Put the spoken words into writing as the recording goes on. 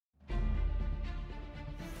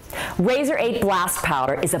Razor8 Blast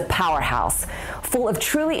Powder is a powerhouse. Full of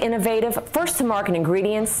truly innovative, first-to-market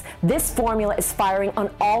ingredients, this formula is firing on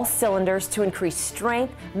all cylinders to increase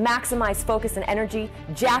strength, maximize focus and energy,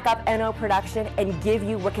 jack up NO production, and give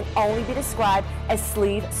you what can only be described as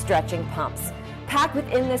sleeve-stretching pumps. Packed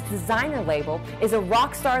within this designer label is a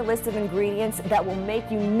rockstar list of ingredients that will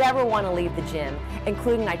make you never want to leave the gym,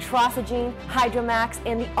 including nitrosogene, hydromax,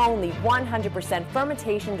 and the only 100%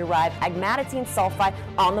 fermentation-derived agmatine sulfide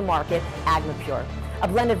on the market, AgmaPure. A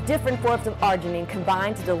blend of different forms of arginine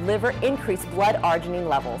combined to deliver increased blood arginine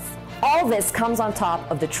levels. All this comes on top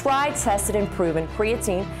of the tried, tested, and proven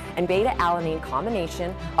creatine and beta-alanine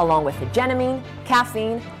combination, along with hegelamine,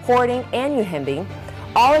 caffeine, hordein, and euhimbine,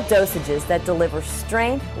 all at dosages that deliver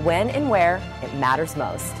strength when and where it matters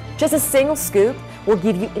most. Just a single scoop will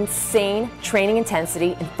give you insane training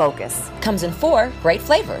intensity and focus. Comes in 4 great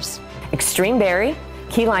flavors: extreme berry,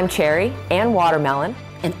 key lime cherry, and watermelon.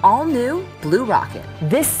 An all-new Blue Rocket.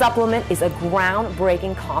 This supplement is a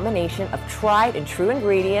groundbreaking combination of tried and true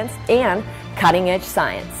ingredients and cutting-edge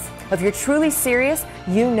science. If you're truly serious,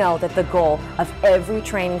 you know that the goal of every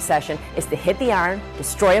training session is to hit the iron,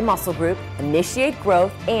 destroy a muscle group, initiate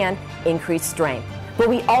growth, and increase strength. But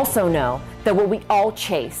we also know that what we all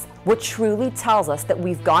chase, what truly tells us that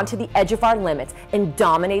we've gone to the edge of our limits and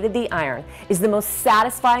dominated the iron, is the most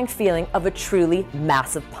satisfying feeling of a truly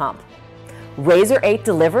massive pump. Razor8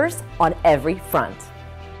 delivers on every front.